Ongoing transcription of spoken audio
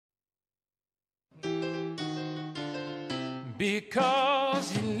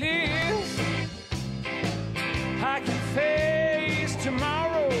Because he lives, I can face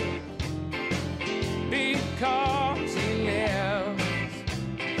tomorrow. Because he lives,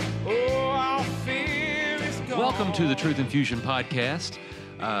 oh, all fear is gone. Welcome to the Truth Infusion Podcast.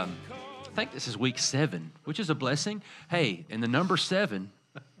 I think this is week 7, which is a blessing. Hey, and the number 7...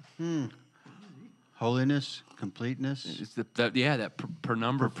 Holiness, completeness. It's that per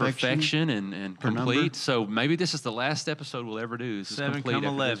number, perfection and Per complete. number. So maybe this is the last episode we'll ever do. This is 7 complete come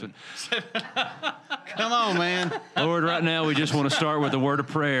after 11. this Come on, man. one. Lord, right now we just want to start with a word of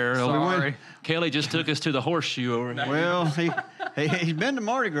prayer. Sorry. Kelly just took us to the horseshoe over here. Well, he's been to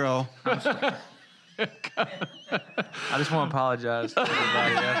Mardi Gras. I just want to apologize to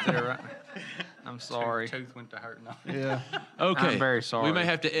everybody out there. Right? I'm sorry. Tooth went to hurting. Yeah. Okay. I'm very sorry. We may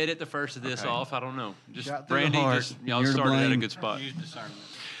have to edit the first of this Okay. off. I don't know. Just Got through the Brandy, heart. just y'all You're to started at a blame. good spot. Use discernment.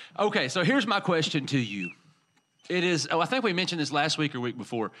 Okay, so here's my question to you. It is, I think we mentioned this last week or week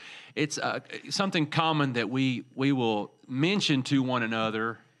before. It's something common that we will mention to one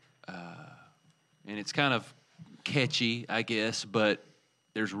another, and it's kind of catchy, I guess, but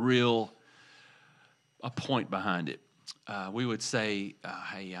there's a point behind it. We would say,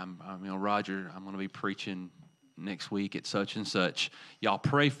 hey, I'm Roger, I'm going to be preaching next week at such and such. Y'all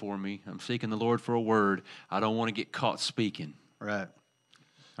pray for me. I'm seeking the Lord for a word. I don't want to get caught speaking. Right.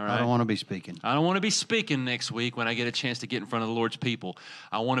 All right? I don't want to be speaking. I don't want to be speaking next week when I get a chance to get in front of the Lord's people.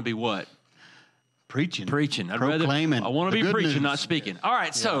 I want to be what? Preaching. Preaching. Proclaiming. I want to the be good preaching, news. not speaking. All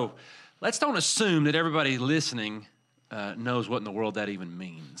right, so let's don't assume that everybody listening knows what in the world that even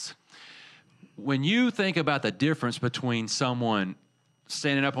means. When you think about the difference between someone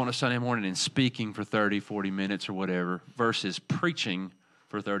standing up on a Sunday morning and speaking for 30, 40 minutes or whatever versus preaching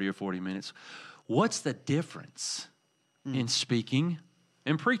for 30 or 40 minutes, what's the difference in speaking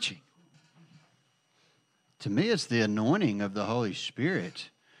and preaching? To me, it's the anointing of the Holy Spirit.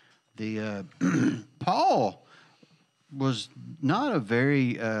 The Paul was not a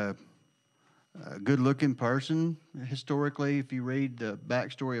very good-looking person historically, if you read the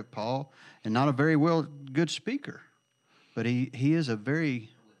backstory of Paul, and not a very good speaker. But he is a very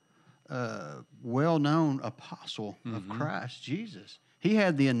well-known apostle of Christ Jesus. He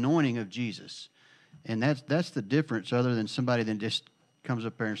had the anointing of Jesus, and that's the difference. Other than somebody that just comes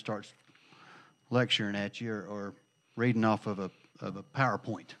up there and starts lecturing at you or reading off of a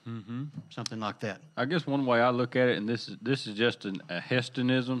PowerPoint, something like that. I guess one way I look at it, and this is just a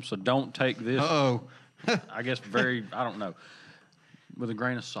Hestonism, so don't take this. Uh-oh. I guess I don't know, with a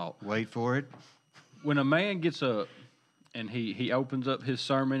grain of salt. Wait for it. When a man gets up and he opens up his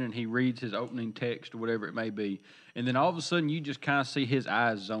sermon and he reads his opening text or whatever it may be, and then all of a sudden you just kind of see his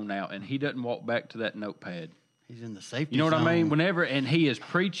eyes zone out, and he doesn't walk back to that notepad. He's in the safety You know what zone. I mean? And he is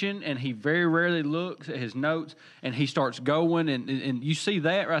preaching, and he very rarely looks at his notes, and he starts going, and you see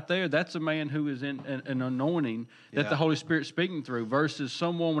that right there. That's a man who is in an anointing that the Holy Spirit's speaking through, versus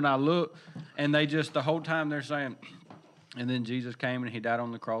someone when I look, and they just, the whole time they're saying, and then Jesus came and he died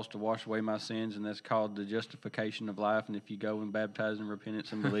on the cross to wash away my sins, and that's called the justification of life. And if you go and baptize in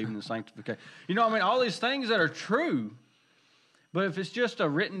repentance and believe in the sanctification, you know what I mean? All these things that are true, but if it's just a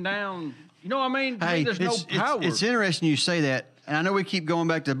written down, you know what I mean? To me, there's no power. It's interesting you say that, and I know we keep going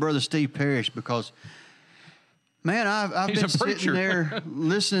back to Brother Steve Parrish because, man, I've He's been a sitting preacher. there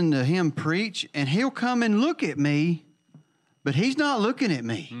listening to him preach, and he'll come and look at me, but he's not looking at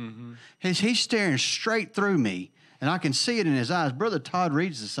me. He's staring straight through me, and I can see it in his eyes. Brother Todd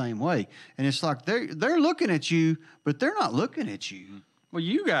reads the same way, and it's like they're looking at you, but they're not looking at you. Well,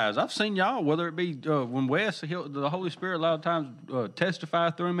 you guys, I've seen y'all, whether it be when Wes, the Holy Spirit, a lot of times testify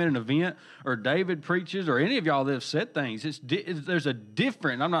through him in an event, or David preaches, or any of y'all that have said things. There's a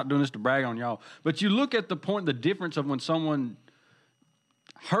different, I'm not doing this to brag on y'all, but you look at the difference of when someone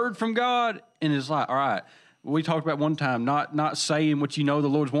heard from God and is like, all right, we talked about one time, not saying what you know the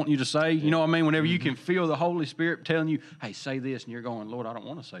Lord's wanting you to say. You know what I mean? Whenever you can feel the Holy Spirit telling you, hey, say this, and you're going, Lord, I don't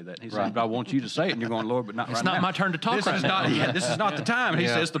want to say that. And He's saying, but I want you to say it, and you're going, Lord, but not right now. It's not my turn to talk This right is now. not, this is not the time. He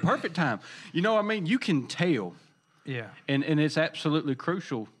Yeah. says, the perfect time. You know what I mean? You can tell. Yeah. And it's absolutely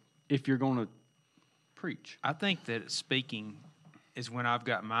crucial if you're going to preach. I think that speaking is when I've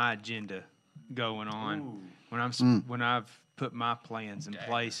got my agenda going on, when I've put my plans in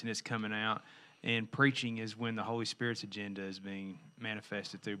place and it's coming out. And preaching is when the Holy Spirit's agenda is being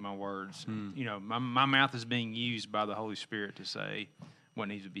manifested through my words. You know, my mouth is being used by the Holy Spirit to say what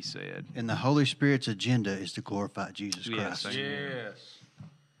needs to be said. And the Holy Spirit's agenda is to glorify Jesus Yes. Christ.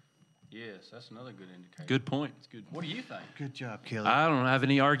 Yes, that's another good indicator. Good point. It's good. What do you think? Good job, Kelly. I don't have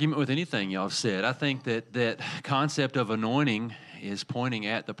any argument with anything y'all have said. I think that concept of anointing is pointing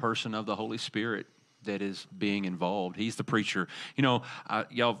at the person of the Holy Spirit. that is being involved. He's the preacher. You know,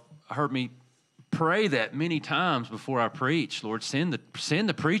 y'all heard me pray that many times before I preach. Lord, send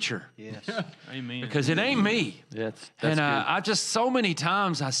the preacher. Yes. Amen. Because it ain't me. That's And good. I just, so many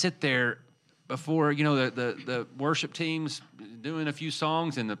times I sit there before, you know, the worship team's doing a few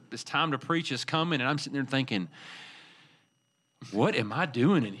songs and it's time to preach is coming, and I'm sitting there thinking, what am I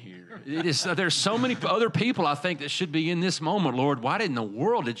doing in here? It is. There's so many other people I think that should be in this moment, Lord. Why in the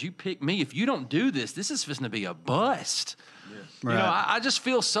world did you pick me? If you don't do this, this is going to be a bust. Right. You know, I just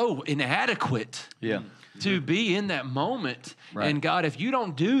feel so inadequate Yeah. to be in that moment. Right. And God, if you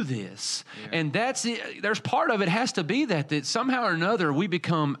don't do this, and that's it, there's part of it has to be that somehow or another we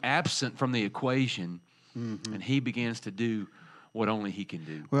become absent from the equation, and He begins to do what only He can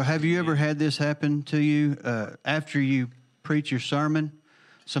do. Well, have you ever had this happen to you after you preach your sermon?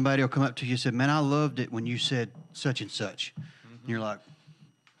 Somebody will come up to you and say, "Man, I loved it when you said such and such." And you're like,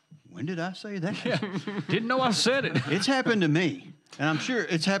 "When did I say that?" Didn't know I said it. It's happened to me, and I'm sure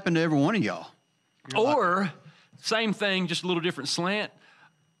it's happened to every one of y'all. Or, same thing, just a little different slant.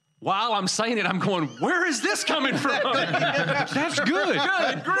 While I'm saying it, I'm going, where is this coming from? That's good.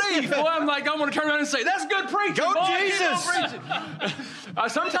 Good grief. Well, I'm like, I want to turn around and say, that's good preaching. Go boy. Jesus. Keep on preaching.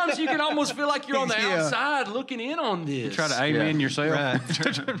 Sometimes you can almost feel like you're on the Yeah. outside looking in on this. Try to amen yourself.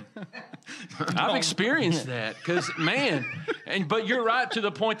 I've experienced that because, man, but you're right to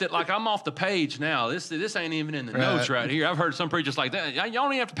the point that, like, I'm off the page now. This ain't even in the notes right here. I've heard some preachers like that. Y'all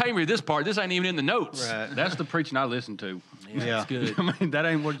don't even have to pay me this part. This ain't even in the notes. Right. That's the preaching I listen to. Yeah. It's good. I mean, that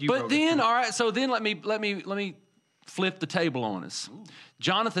ain't what you But wrote. then, all right, so then let me flip the table on us.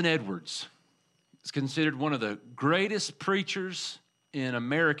 Jonathan Edwards is considered one of the greatest preachers in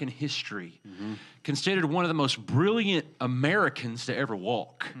American history, considered one of the most brilliant Americans to ever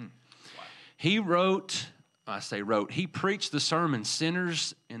walk. He he preached the sermon,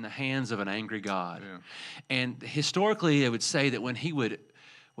 Sinners in the Hands of an Angry God. Yeah. And historically, they would say that when he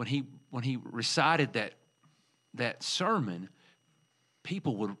recited that sermon,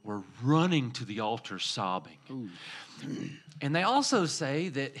 people were running to the altar sobbing. Ooh. And they also say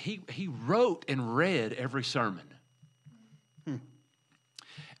that he wrote and read every sermon.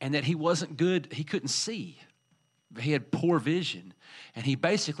 And that he wasn't good, he couldn't see. He had poor vision. And he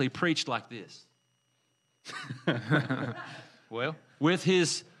basically preached like this. Well, with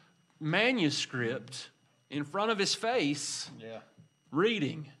his manuscript in front of his face,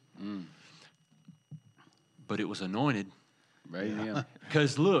 reading. But it was anointed. Right.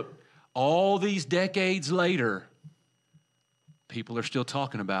 Because look, all these decades later, people are still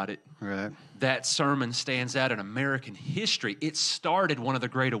talking about it. Right. That sermon stands out in American history. It started one of the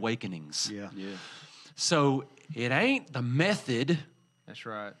Great Awakenings. Yeah. So it ain't the method. that's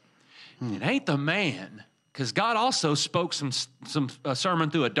right. It ain't the man. Because God also spoke some sermon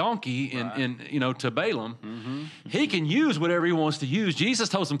through a donkey to Balaam. He can use whatever he wants to use. Jesus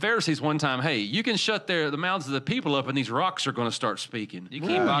told some Pharisees one time, hey, you can shut the mouths of the people up and these rocks are going to start speaking. You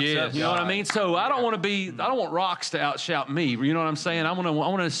can't box up. You know what I mean? So I don't want rocks to outshout me. You know what I'm saying? I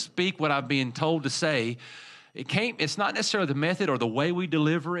want to speak what I'm being told to say. It's not necessarily the method or the way we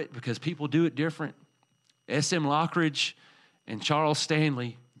deliver it, because people do it different. S.M. Lockridge and Charles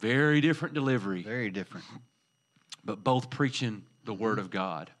Stanley, very different delivery. Very different. But both preaching the Word of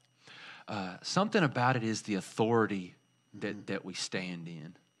God. Something about it is the authority that we stand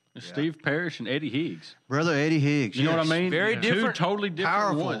in. Steve Parrish and Eddie Higgs. Brother Eddie Higgs. You know what I mean? Very different. Two totally different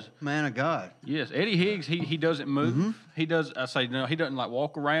Powerful ones. man of God. Yes, Eddie Higgs, he doesn't move. He does. I say no. He doesn't like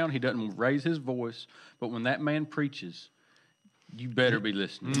walk around. He doesn't raise his voice. But when that man preaches, you better be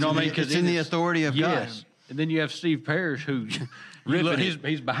listening. You know what I mean? It's in the authority of God. Yes. And then you have Steve Parrish, who you look,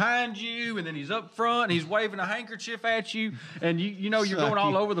 he's behind you, and then he's up front, and he's waving a handkerchief at you, and you know you're going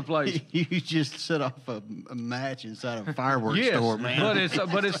all over the place. You just set off a match inside a fireworks Yes, store, man.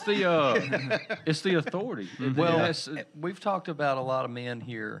 but it's the authority. Well, we've talked about a lot of men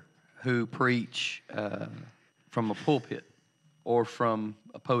here who preach from a pulpit or from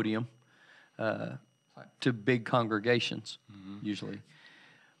a podium to big congregations, usually.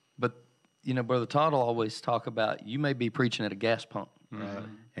 But, you know, Brother Todd will always talk about, you may be preaching at a gas pump,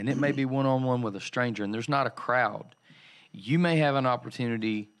 and it may be one-on-one with a stranger, and there's not a crowd. You may have an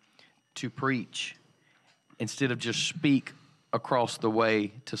opportunity to preach instead of just speak across the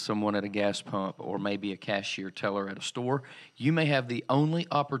way to someone at a gas pump or maybe a cashier teller at a store. You may have the only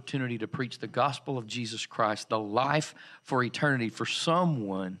opportunity to preach the gospel of Jesus Christ, the life for eternity for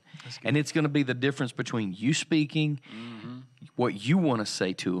someone. And it's going to be the difference between you speaking, what you want to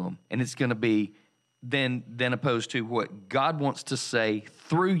say to them, and it's going to be than opposed to what God wants to say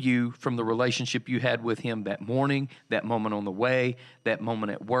through you from the relationship you had with him that morning, that moment on the way, that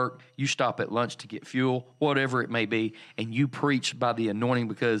moment at work. You stop at lunch to get fuel, whatever it may be, and you preach by the anointing,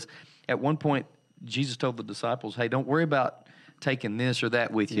 because at one point Jesus told the disciples, hey, don't worry about taking this or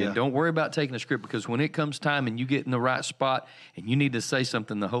that with you. Yeah. Don't worry about taking a script, because when it comes time and you get in the right spot and you need to say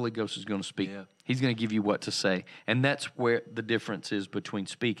something, the Holy Ghost is going to speak. Yeah. He's going to give you what to say. And that's where the difference is between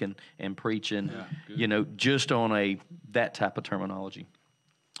speaking and preaching, just on that type of terminology.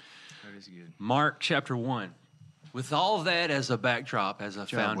 That is good. Mark chapter 1. With all of that as a backdrop, as a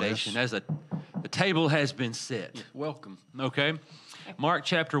job, foundation, Wes. the table has been set. Welcome. Okay? Mark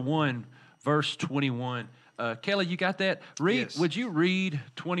chapter 1, verse 21. Kelly, you got that? Yes. Would you read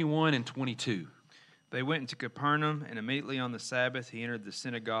 21 and 22? They went into Capernaum, and immediately on the Sabbath he entered the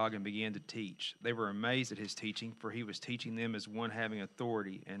synagogue and began to teach. They were amazed at his teaching, for he was teaching them as one having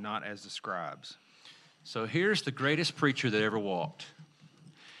authority and not as the scribes. So here's the greatest preacher that ever walked.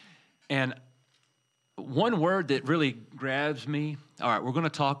 And one word that really grabs me, all right, we're going to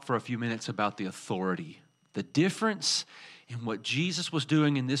talk for a few minutes about the authority, the difference in what Jesus was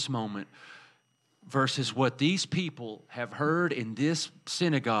doing in this moment versus what these people have heard in this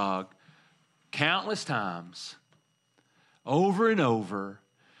synagogue countless times, over and over.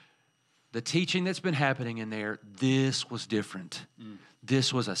 The teaching that's been happening in there, this was different.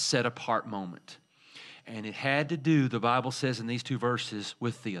 This was a set-apart moment. And it had to do, the Bible says in these two verses,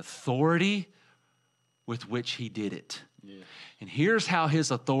 with the authority with which he did it. Yeah. And here's how his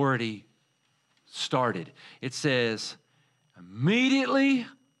authority started. It says, immediately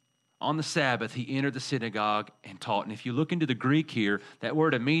on the Sabbath, he entered the synagogue and taught. And if you look into the Greek here, that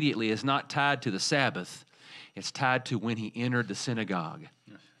word immediately is not tied to the Sabbath. It's tied to when he entered the synagogue.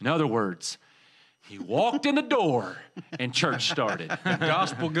 In other words, he walked in the door and church started. The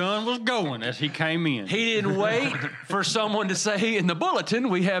gospel gun was going as he came in. He didn't wait for someone to say in the bulletin,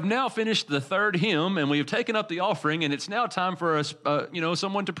 we have now finished the third hymn and we have taken up the offering and it's now time for us,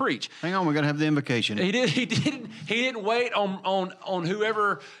 someone to preach. Hang on, we got to have the invocation. He didn't wait on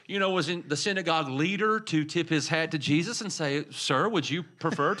whoever, was in the synagogue leader to tip his hat to Jesus and say, sir, would you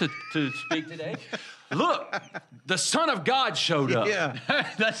prefer to speak today? Look, the Son of God showed up. Yeah.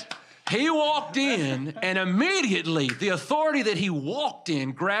 He walked in, and immediately the authority that he walked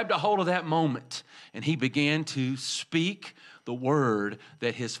in grabbed a hold of that moment, and he began to speak the word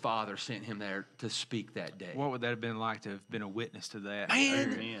that his Father sent him there to speak that day. What would that have been like to have been a witness to that?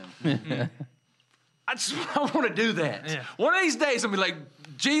 Man, I want to do that. Yeah. One of these days, I'm going to be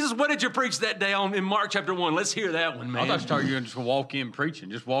like, Jesus, what did you preach that day in Mark chapter 1? Let's hear that one, man. I thought you were going to just walk in preaching.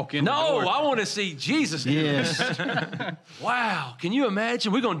 Just walk in No, the door. I want to see Jesus. Yes. Wow. Can you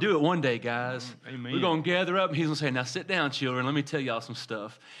imagine? We're going to do it one day, guys. Amen. We're going to gather up, and he's going to say, now sit down, children. Let me tell y'all some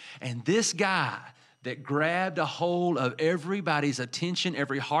stuff. And this guy that grabbed a hold of everybody's attention,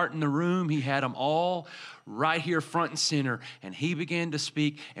 every heart in the room, he had them all right here front and center, and he began to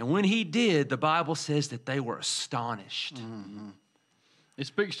speak. And when he did, the Bible says that they were astonished. Mm-hmm. It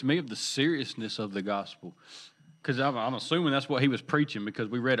speaks to me of the seriousness of the gospel. Because I'm assuming that's what he was preaching, because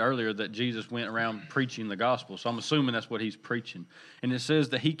we read earlier that Jesus went around preaching the gospel. So I'm assuming that's what he's preaching. And it says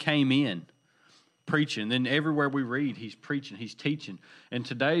that he came in preaching. Then everywhere we read, he's preaching, he's teaching. And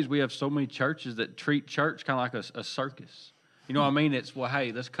today's we have so many churches that treat church kind of like a circus. You know what I mean? It's, well,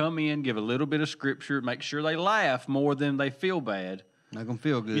 hey, let's come in, give a little bit of scripture, make sure they laugh more than they feel bad. Not going to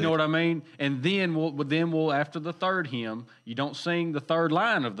feel good. You know what I mean? And then we'll after the third hymn, you don't sing the third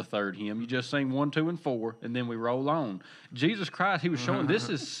line of the third hymn. You just sing 1, 2, and 4, and then we roll on. Jesus Christ, he was showing this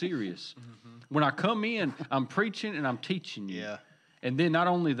is serious. When I come in, I'm preaching and I'm teaching you. Yeah. And then not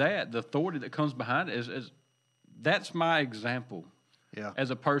only that, the authority that comes behind it is that's my example Yeah. as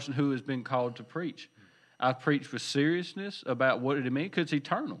a person who has been called to preach. I preach with seriousness about what it means, because it's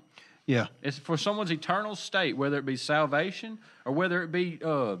eternal. Yeah. It's for someone's eternal state, whether it be salvation or whether it be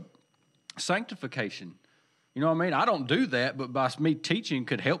sanctification. You know what I mean? I don't do that, but by me teaching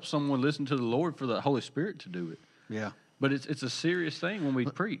could help someone listen to the Lord for the Holy Spirit to do it. Yeah. But it's a serious thing when we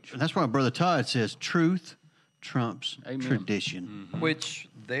preach. And that's why Brother Todd says truth trumps Amen. tradition. Which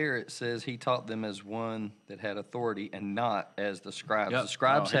there it says he taught them as one that had authority and not as the scribes. Yep. The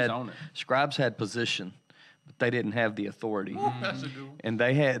scribes Oh, he's on it. scribes had position, but they didn't have the authority. That's a good one. And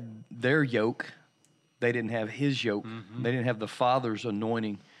they had their yoke. They didn't have his yoke. They didn't have the Father's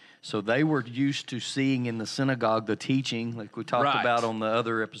anointing. So they were used to seeing in the synagogue the teaching, like we talked Right. about on the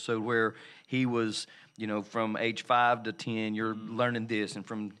other episode, where he was from age 5 to 10, you're learning this. And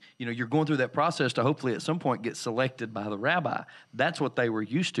from, you're going through that process to hopefully at some point get selected by the rabbi. That's what they were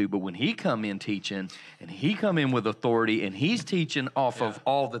used to. But when he come in teaching and he come in with authority and he's teaching off of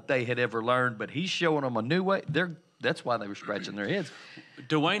all that they had ever learned, but he's showing them a new way, that's why they were scratching their heads.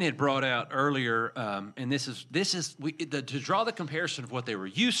 Dwayne had brought out earlier, and to draw the comparison of what they were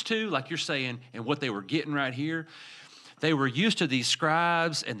used to, like you're saying, and what they were getting right here. They were used to these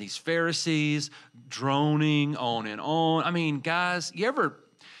scribes and these Pharisees droning on and on. I mean, guys, you ever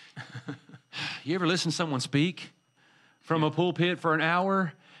listen to someone speak from a pulpit for an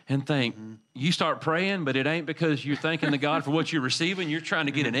hour and think, you start praying, but it ain't because you're thanking the God for what you're receiving. You're trying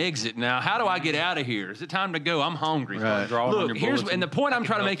to get an exit now. How do I get out of here? Is it time to go? I'm hungry. Right. Look, and the point I'm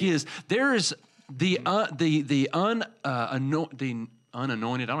trying to make is there is the unanointed,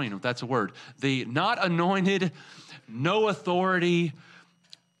 I don't even know if that's a word, the not anointed, no authority,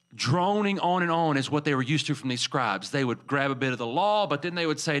 droning on and on is what they were used to from these scribes. They would grab a bit of the law, but then they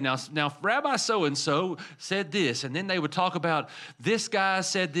would say, now Rabbi so-and-so said this, and then they would talk about this guy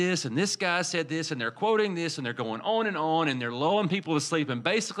said this, and this guy said this, and they're quoting this, and they're going on, and they're lulling people to sleep, and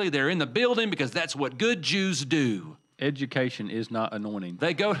basically they're in the building because that's what good Jews do. Education is not anointing.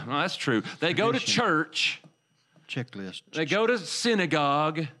 Well, that's true. They go to church. Checklist. They go to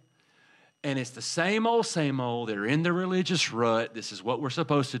synagogue, and it's the same old. They're in the religious rut. This is what we're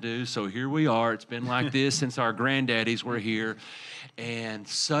supposed to do, so here we are. It's been like this since our granddaddies were here. And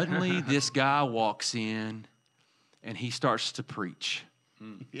suddenly this guy walks in, and he starts to preach.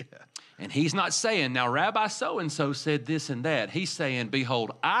 Yeah. And he's not saying, now Rabbi so-and-so said this and that. He's saying,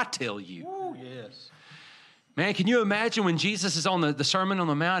 behold, I tell you. Oh, yes. Man, can you imagine when Jesus is on the Sermon on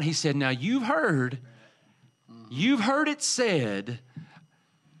the Mount, he said, now you've heard it said,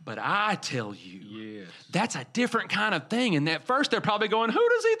 but I tell you. Yes. That's a different kind of thing. And at first they're probably going, who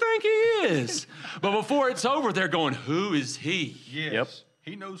does he think he is? But before it's over, they're going, who is he? Yes. Yep.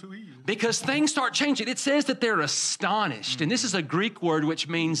 He knows who he is. Because things start changing. It says that they're astonished. And this is a Greek word which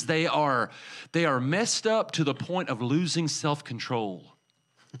means they are messed up to the point of losing self-control.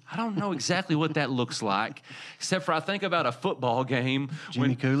 I don't know exactly what that looks like, except for I think about a football game.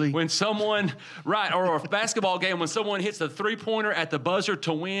 Jimmy Cooley? When someone, right, or a basketball game when someone hits the three-pointer at the buzzer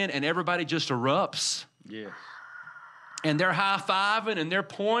to win and everybody just erupts. Yes. And they're high-fiving and they're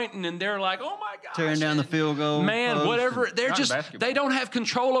pointing and they're like, oh my gosh. Tearing down the field goal. Man, post whatever. and- They're Not in just, basketball. they don't have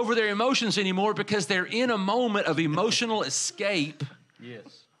control over their emotions anymore because they're in a moment of emotional escape. Yes.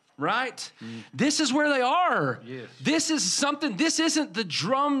 Right? This is where they are. Yes. This isn't the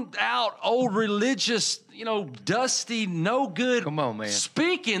drummed out old religious, dusty, no good Come on, man.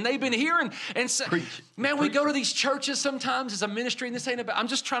 speaking. They've been hearing. And so, Preach. man, we go to these churches sometimes as a ministry, and this ain't about, I'm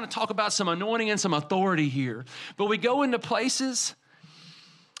just trying to talk about some anointing and some authority here. But we go into places,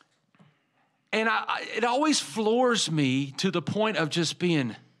 and it always floors me to the point of just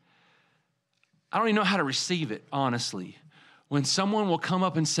being, I don't even know how to receive it, honestly. When someone will come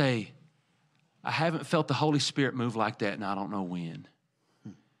up and say, I haven't felt the Holy Spirit move like that, and I don't know when.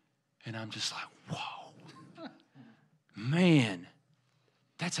 And I'm just like, whoa. Man,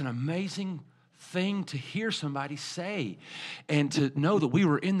 that's an amazing thing to hear somebody say. And to know that we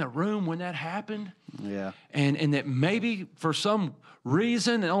were in the room when that happened. Yeah. And that maybe for some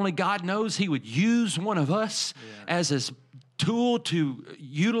reason, and only God knows, he would use one of us as his tool to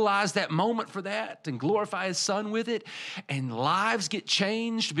utilize that moment for that and glorify his son with it, and lives get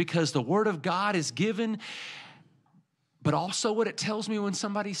changed because the word of God is given. But also what it tells me when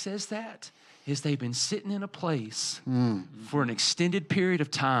somebody says that is they've been sitting in a place for an extended period of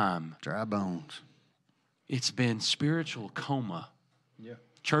time. Dry bones. It's been spiritual coma. Yeah.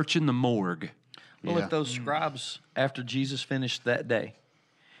 Church in the morgue. Well, Yeah. if those scribes, after Jesus finished that day,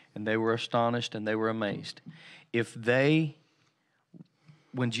 and they were astonished and they were amazed, if they,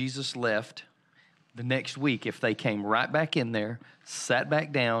 when Jesus left, the next week, if they came right back in there, sat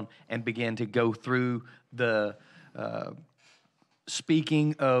back down, and began to go through the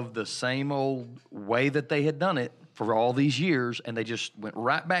speaking of the same old way that they had done it for all these years, and they just went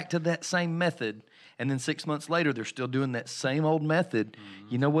right back to that same method, and then 6 months later, they're still doing that same old method,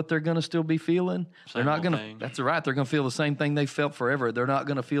 you know what they're going to still be feeling? They're not old going to, thing. that's right, they're going to feel the same thing they felt forever. They're not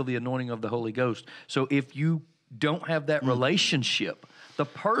going to feel the anointing of the Holy Ghost. So if you don't have that relationship, the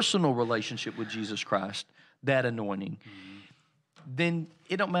personal relationship with Jesus Christ, that anointing, then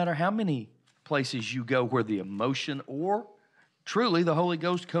it don't matter how many places you go where the emotion or truly the Holy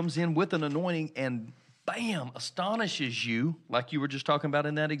Ghost comes in with an anointing and bam, astonishes you, like you were just talking about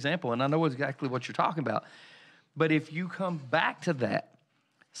in that example. And I know exactly what you're talking about. But if you come back to that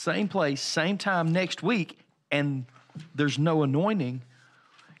same place, same time next week, and there's no anointing,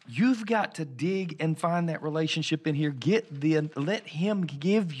 You've got to dig and find that relationship in here. Let him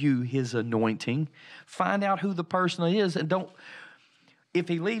give you his anointing. Find out who the person is, and don't. If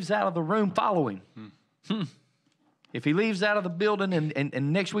he leaves out of the room, follow him. If he leaves out of the building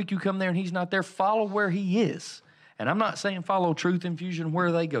and next week you come there and he's not there, follow where he is. And I'm not saying follow Truth Infusion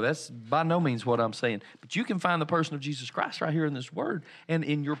where they go. That's by no means what I'm saying. But you can find the person of Jesus Christ right here in this word. And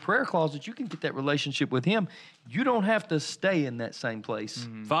in your prayer closet, you can get that relationship with him. You don't have to stay in that same place.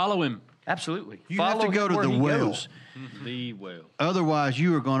 Follow him. Absolutely. You Follow have to go him to where the he well. goes. The well. Otherwise,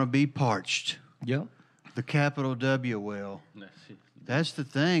 you are going to be parched. Yep. The capital W well. That's it. That's the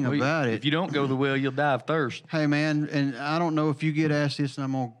thing Well, about it. If you don't go to the well, you'll die of thirst. Hey, man, and I don't know if you get asked this,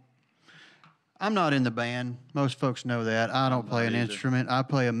 and I'm not in the band. Most folks know that. I don't play an instrument. I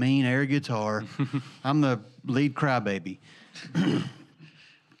play a mean air guitar. I'm the lead crybaby.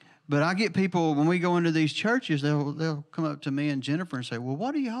 But I get people, when we go into these churches, they'll come up to me and Jennifer and say, well,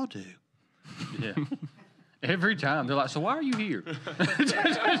 what do y'all do? Yeah. Every time. They're like, so why are you here?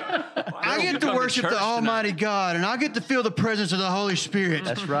 I get to come to worship church the Almighty God, and I get to feel the presence of the Holy Spirit.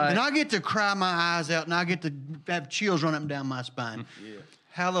 That's right. And I get to cry my eyes out, and I get to have chills run up and down my spine.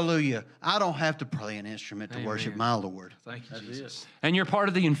 Hallelujah. I don't have to play an instrument to worship my Lord. Thank you, Jesus. And you're part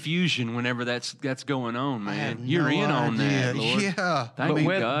of the infusion whenever that's going on, I have man. You're no in on idea. that, Lord. Yeah. Thank you,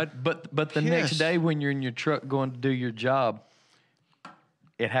 God. But the next Yes. day when you're in your truck going to do your job,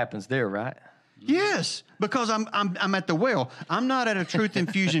 it happens there, right? Yes, because I'm at the well. I'm not at a Truth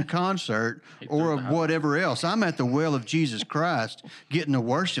Infusion concert or whatever else. I'm at the well of Jesus Christ, getting to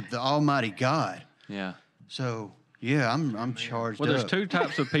worship the Almighty God. Yeah. So yeah, I'm charged Well, there's up. two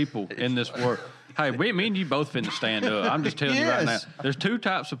types of people in this world. Hey, me and you both finna stand up. I'm just telling you right now. Yes. There's two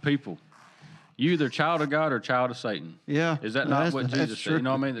types of people. You either child of God or child of Satan. Yeah, Is that not what that's Jesus said? You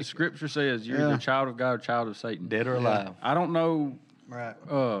know what I mean? The true. Scripture says you're Yeah. either child of God or child of Satan. Dead or alive. I don't know. Right.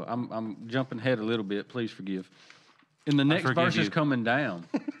 I'm jumping ahead a little bit. Please forgive. In the next forgive verses you. coming down,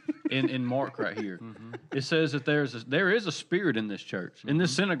 in Mark right here, it says that there is a spirit in this church. In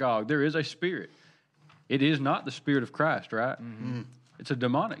this synagogue, there is a spirit. It is not the Spirit of Christ, right? It's a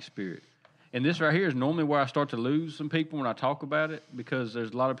demonic spirit. And this right here is normally where I start to lose some people when I talk about it, because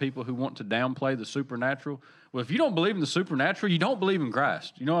there's a lot of people who want to downplay the supernatural. Well, if you don't believe in the supernatural, you don't believe in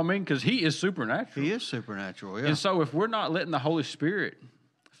Christ. You know what I mean? Because he is supernatural. He is supernatural. Yeah. And so if we're not letting the Holy Spirit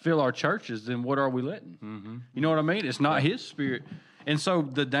fill our churches, then what are we letting? You know what I mean? It's not his spirit. And so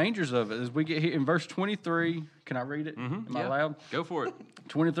the dangers of it is we get here in verse 23. Can I read it? Am I allowed? Go for it.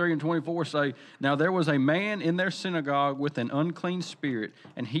 23 and 24 say, Now there was a man in their synagogue with an unclean spirit,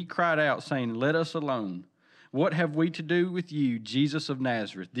 and he cried out, saying, Let us alone. What have we to do with you, Jesus of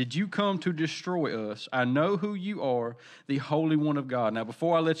Nazareth? Did you come to destroy us? I know who you are, the Holy One of God. Now,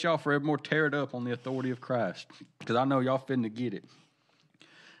 before I let y'all forevermore tear it up on the authority of Christ, because I know y'all finna get it,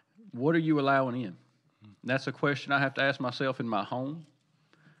 what are you allowing in? That's a question I have to ask myself in my home.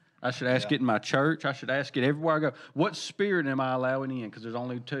 I should ask it in my church. I should ask it everywhere I go. What spirit am I allowing in? Because there's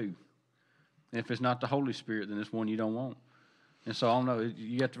only two. And if it's not the Holy Spirit, then it's one you don't want. And so I don't know.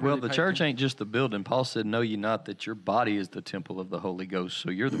 You have to really Well, the pay church attention. ain't just the building. Paul said, "Know ye not that your body is the temple of the Holy Ghost?" So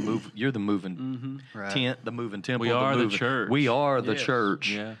you're the moving Right. tent, the moving temple. We are the moving- church. We are the Yes.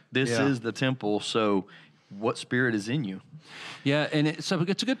 church. Yeah. This Yeah. is the temple. So, what spirit is in you? Yeah, and so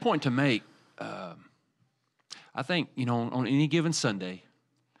it's a good point to make. I think, on any given Sunday,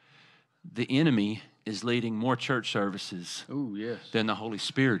 the enemy is leading more church services Ooh, yes. than the Holy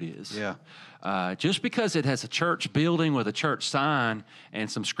Spirit is. Yeah. Just because it has a church building with a church sign and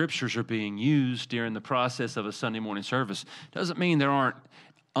some scriptures are being used during the process of a Sunday morning service doesn't mean there aren't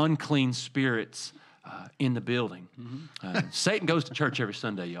unclean spirits in the building. Satan goes to church every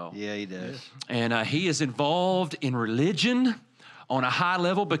Sunday, y'all. Yeah, he does. And he is involved in religion on a high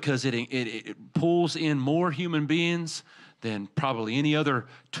level because it pulls in more human beings than probably any other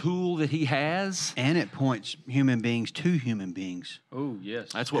tool that he has. And it points human beings to human beings. Oh,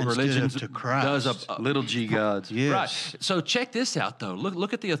 yes. That's what Instead religion of to Christ. does. Little G gods. Yes. Right. So check this out, though.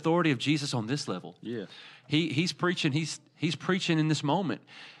 Look at the authority of Jesus on this level. Yeah. He's preaching. He's preaching in this moment,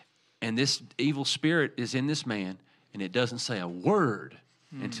 and this evil spirit is in this man, and it doesn't say a word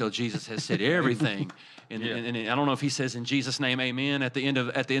until Jesus has said everything. And I don't know if he says in Jesus' name, Amen, at the end of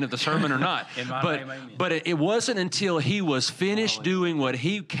the sermon or not. In my but name, amen. but it wasn't until he was finished doing what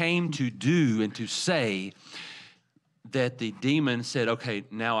he came to do and to say that the demon said, "Okay,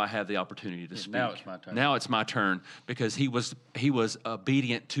 now I have the opportunity to speak. now it's my turn." Now it's my turn," because he was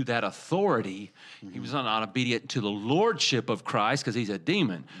obedient to that authority. He was not obedient to the lordship of Christ because he's a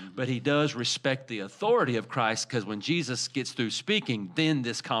demon, but he does respect the authority of Christ because when Jesus gets through speaking, then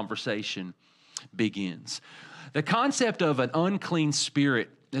this conversation begins. The concept of an unclean spirit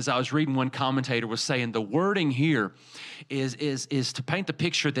as I was reading, one commentator was saying the wording here is to paint the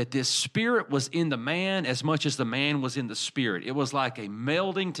picture that this spirit was in the man as much as the man was in the spirit. It was like a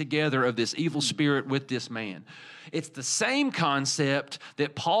melding together of this evil spirit with this man. It's the same concept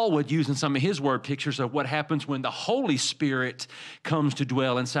that Paul would use in some of his word pictures of what happens when the Holy Spirit comes to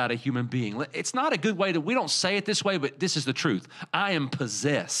dwell inside a human being. It's not a good way we don't say it this way, but this is the truth. I am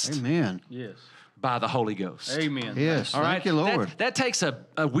possessed Amen. Yes. by the Holy Ghost. Amen. Yes. All right, Thank you, Lord. That takes a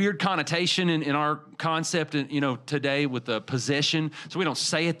weird connotation in our concept, today with the possession. So we don't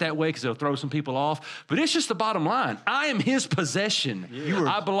say it that way because it'll throw some people off. But it's just the bottom line. I am His possession.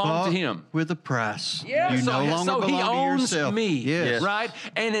 I belong Bought to Him. with a price. Yeah, You no longer so He belong to owns yourself. me. Yes. Right?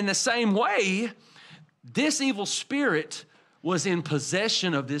 And in the same way, this evil spirit was in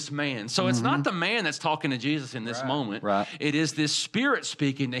possession of this man. So it's not the man that's talking to Jesus in this moment. Right. It is this spirit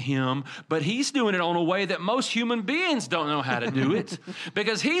speaking to him, but he's doing it on a way that most human beings don't know how to do it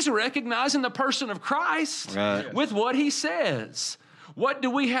because he's recognizing the person of Christ Right. with what he says. What do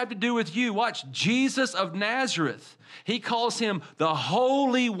we have to do with you? Watch, Jesus of Nazareth. He calls him the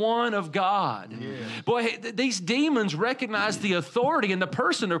Holy One of God. Boy, these demons recognize the authority in the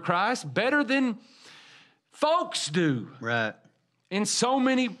person of Christ better than folks do. Right. In so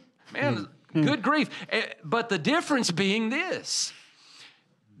many, good grief. But the difference being this: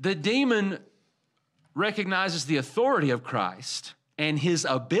 the demon recognizes the authority of Christ and his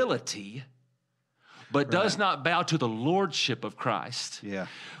ability, but does not bow to the lordship of Christ. Yeah.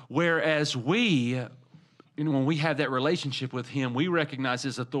 Whereas we, when we have that relationship with him, we recognize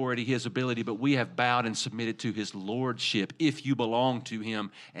his authority, his ability, but we have bowed and submitted to his lordship if you belong to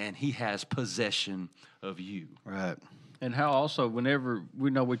him and he has possession of you. Right. And how also, whenever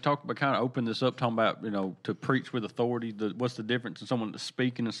we talk about, kind of open this up, talking about, to preach with authority, what's the difference in someone that's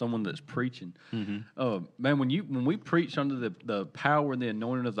speaking and someone that's preaching? Man, when we preach under the power and the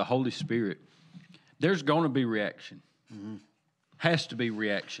anointing of the Holy Spirit, there's going to be reaction. Has to be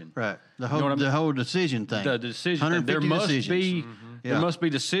reaction. Right. The know what I mean? whole decision thing. The decision. Thing. 150 There must decisions. be Yeah. there must be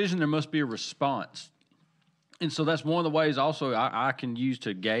decision. There must be a response. And so that's one of the ways also I can use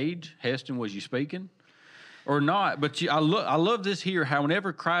to gauge, Heston, was you speaking or not? But I love this here, how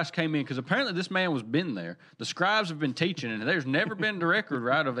whenever Christ came in, because apparently this man was been there. The scribes have been teaching, and there's never been the record,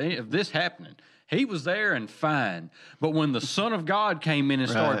 right, of this happening. He was there and fine. But when the Son of God came in and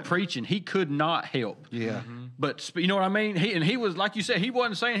started Right. preaching, he could not help. Yeah. But you know what I mean? He was, like you said, he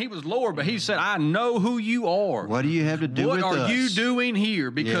wasn't saying he was Lord, but he said, I know who you are. What do you have to do What with are us? you doing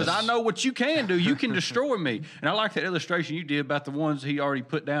here? Because Yes. I know what you can do. You can destroy me. And I like that illustration you did about the ones he already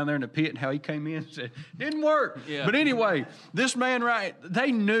put down there in the pit and how he came in and said, didn't work. Yeah. But anyway, this man, right,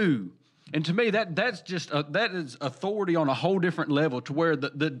 they knew. And to me, that is authority on a whole different level, to where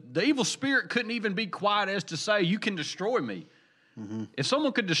the evil spirit couldn't even be quiet as to say, you can destroy me. If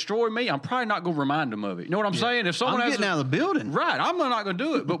someone could destroy me, I'm probably not going to remind them of it. You know what I'm saying? If someone I'm has getting out of the building. right, I'm not going to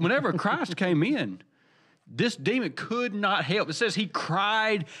do it. But whenever Christ came in, this demon could not help. It says he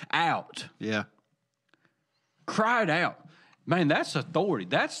cried out. Yeah. Cried out. Man, that's authority.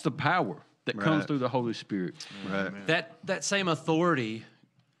 That's the power that comes Right. through the Holy Spirit. Right. That same authority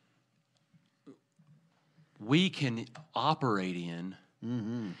we can operate in.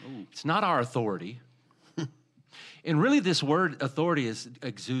 It's not our authority. And really, this word authority is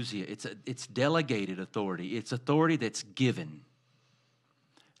exousia. It's delegated authority. It's authority that's given.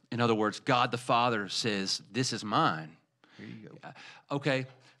 In other words, God the Father says, this is mine. Here you go. Okay,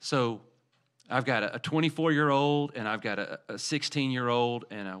 so I've got a 24-year-old, and I've got a 16-year-old,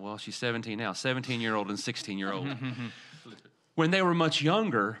 and she's 17 now, 17-year-old and 16-year-old. When they were much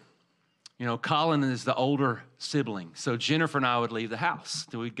younger, Colin is the older sibling. So Jennifer and I would leave the house.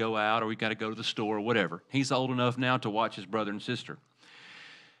 So we'd go out, or we'd got to go to the store or whatever. He's old enough now to watch his brother and sister.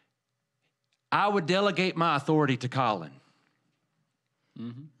 I would delegate my authority to Colin.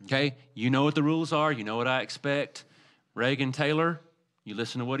 Okay? You know what the rules are. You know what I expect. Reagan Taylor, you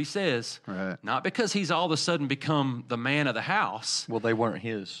listen to what he says. Right. Not because he's all of a sudden become the man of the house. Well, they weren't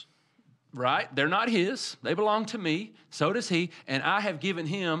his. Right? They're not his. They belong to me. So does he. And I have given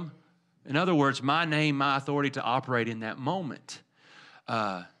him, in other words, my name, my authority to operate in that moment.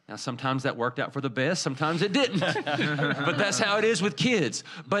 Now, sometimes that worked out for the best. Sometimes it didn't. But that's how it is with kids.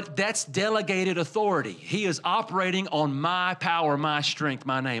 But that's delegated authority. He is operating on my power, my strength,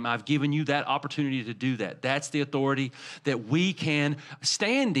 my name. I've given you that opportunity to do that. That's the authority that we can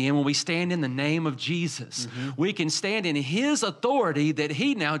stand in when we stand in the name of Jesus. We can stand in his authority that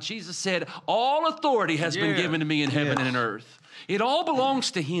Jesus said, all authority has been given to me in heaven and in earth. It all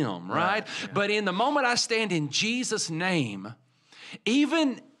belongs to him, right? But in the moment I stand in Jesus' name,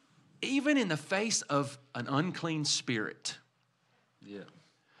 even in the face of an unclean spirit,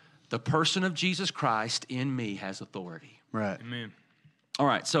 the person of Jesus Christ in me has authority. Right. Amen. All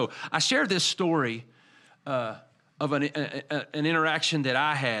right, so I shared this story of an interaction that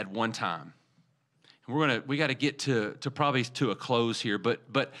I had one time. We got to get to probably to a close here,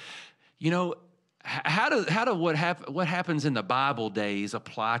 but you know, what happens in the Bible days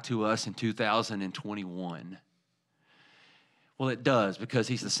apply to us in 2021? Well, it does, because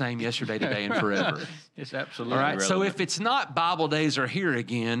he's the same yesterday, today, and forever. It's absolutely All right, so relevant. if it's not Bible days are here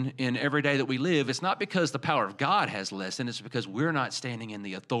again in every day that we live, it's not because the power of God has lessened. It's because we're not standing in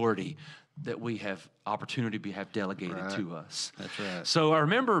the authority that we have opportunity to have delegated to us. That's right. So I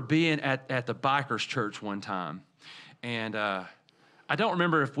remember being at the Bikers Church one time, and I don't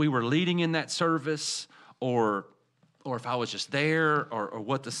remember if we were leading in that service or if I was just there or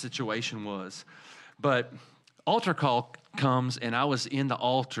what the situation was. But altar call comes, and I was in the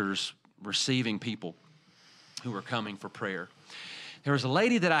altars receiving people who were coming for prayer. There was a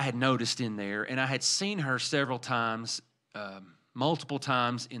lady that I had noticed in there, and I had seen her several times, multiple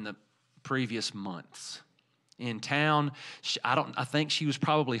times in the previous months. In town, I think she was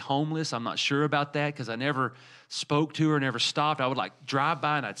probably homeless. I'm not sure about that because I never spoke to her, never stopped. I would like drive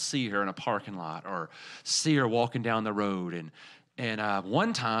by and I'd see her in a parking lot or see her walking down the road. And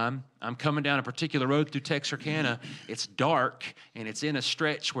one time, I'm coming down a particular road through Texarkana. It's dark, and it's in a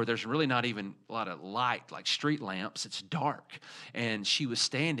stretch where there's really not even a lot of light, like street lamps. It's dark. And she was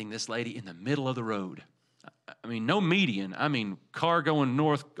standing, this lady, in the middle of the road. I mean, no median. I mean, car going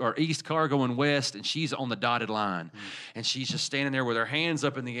north or east, car going west, and she's on the dotted line. And she's just standing there with her hands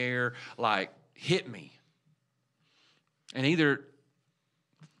up in the air like, hit me. And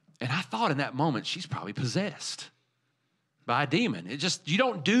I thought in that moment, she's probably possessed by a demon. You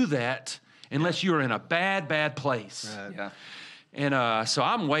don't do that unless you're in a bad place. Right. Yeah. And so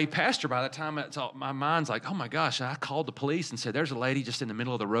I'm way past her by the time my mind's like, oh my gosh, I called the police and said, there's a lady just in the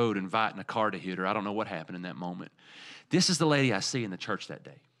middle of the road inviting a car to hit her. I don't know what happened in that moment. This is the lady I see in the church that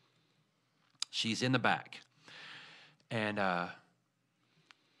day. She's in the back. And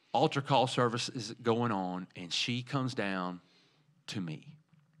altar call service is going on, and she comes down to me.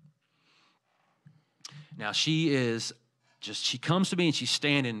 Now she comes to me, and she's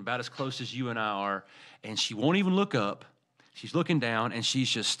standing about as close as you and I are, and she won't even look up. She's looking down, and she's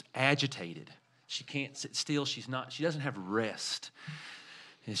just agitated. She can't sit still. She doesn't have rest.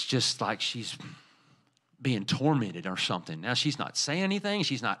 It's just like she's being tormented or something. Now, she's not saying anything.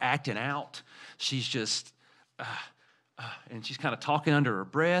 She's not acting out. She's just, and she's kind of talking under her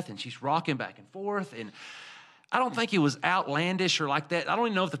breath, and she's rocking back and forth. And I don't think it was outlandish or like that. I don't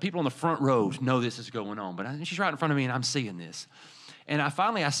even know if the people on the front rows know this is going on, but she's right in front of me, and I'm seeing this. And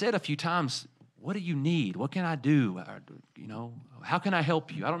I said a few times, what do you need? What can I do? How can I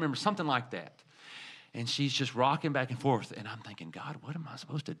help you? I don't remember, something like that. And she's just rocking back and forth. And I'm thinking, God, what am I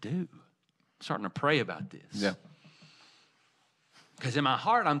supposed to do? I'm starting to pray about this. Yeah. Because in my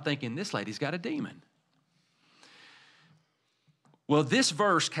heart, I'm thinking, this lady's got a demon. Well, this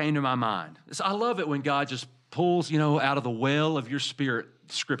verse came to my mind. I love it when God just pulls, out of the well of your spirit,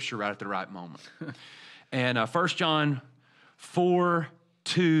 scripture right at the right moment. And 1 John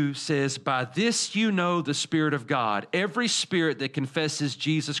 4:2 says, by this you know the Spirit of God. Every spirit that confesses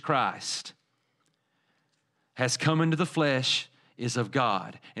Jesus Christ has come into the flesh is of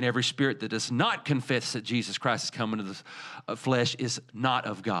God. And every spirit that does not confess that Jesus Christ has come into the flesh is not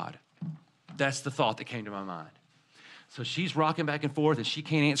of God. That's the thought that came to my mind. So she's rocking back and forth, and she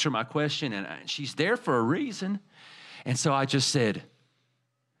can't answer my question, and she's there for a reason. And so I just said,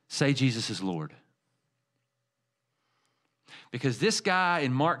 say Jesus is Lord. Because this guy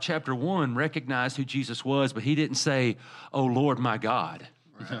in Mark chapter 1 recognized who Jesus was, but he didn't say, oh, Lord, my God.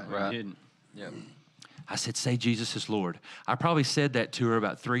 Right. He didn't. Yeah. I said, say Jesus is Lord. I probably said that to her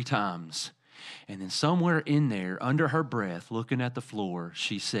about 3 times. And then somewhere in there, under her breath, looking at the floor,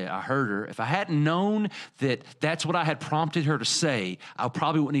 she said, I heard her. If I hadn't known that that's what I had prompted her to say, I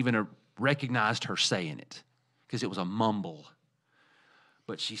probably wouldn't even have recognized her saying it because it was a mumble.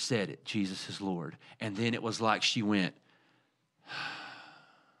 But she said it, Jesus is Lord. And then it was like she went,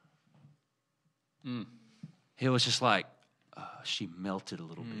 It was just like she melted a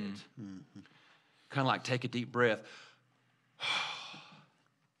little bit. Kind of like take a deep breath.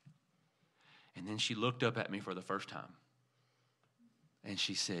 And then she looked up at me for the first time. And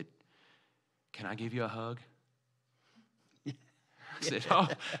she said, can I give you a hug? I said, oh,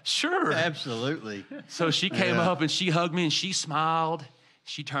 sure. Absolutely. So she came up and she hugged me and she smiled.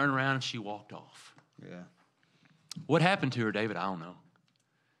 She turned around and she walked off. Yeah. What happened to her, David? I don't know.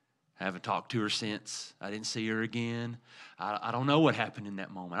 I haven't talked to her since. I didn't see her again. I don't know what happened in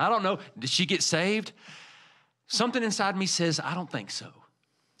that moment. I don't know. Did she get saved? Something inside me says, I don't think so.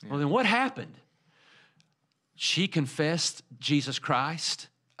 Well, then what happened? She confessed Jesus Christ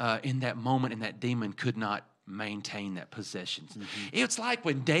in that moment, and that demon could not maintain that possession. It's like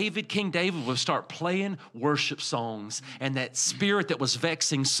when King David would start playing worship songs, and that spirit that was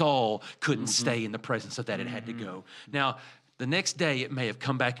vexing Saul couldn't stay in the presence of that. It had to go. Now, the next day, it may have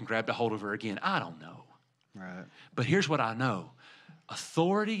come back and grabbed a hold of her again. I don't know. Right. But here's what I know.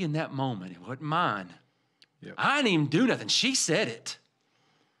 Authority in that moment, it wasn't mine. Yep. I didn't even do nothing. She said it.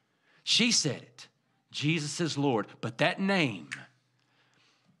 She said it. Jesus is Lord. But that name,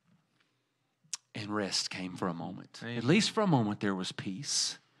 and rest came for a moment. Amen. At least for a moment, there was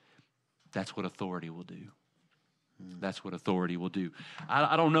peace. That's what authority will do. That's what authority will do.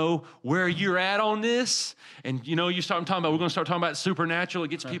 I don't know where you're at on this. And, you start talking about, we're going to start talking about supernatural. It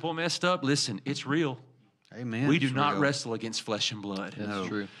gets people messed up. Listen, it's real. Amen. We do It's not real. wrestle against flesh and blood. That's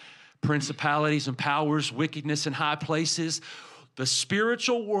true. Principalities and powers, wickedness in high places. The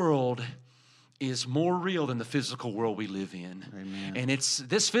spiritual world is more real than the physical world we live in. Amen. And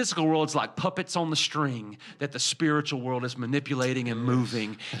this physical world is like puppets on the string that the spiritual world is manipulating and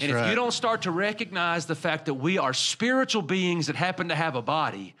moving. And if you right. don't start to recognize the fact that we are spiritual beings that happen to have a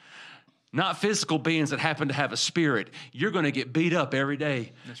body, not physical beings that happen to have a spirit, you're going to get beat up every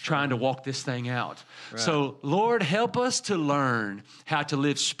day trying to walk this thing out. So, Lord, help us to learn how to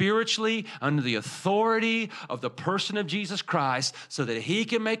live spiritually under the authority of the person of Jesus Christ so that he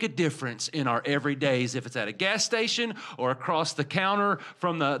can make a difference in our everydays, if it's at a gas station or across the counter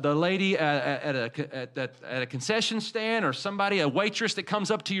from the lady at a concession stand, or a waitress that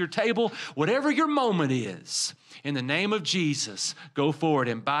comes up to your table. Whatever your moment is, in the name of Jesus, go forward,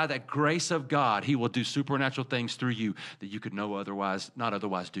 and by the grace of God, he will do supernatural things through you that you could not otherwise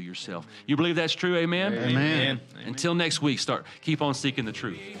do yourself. You believe that's true? Amen? Amen. Until next week, keep on seeking the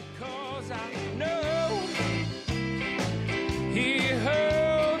truth. Because I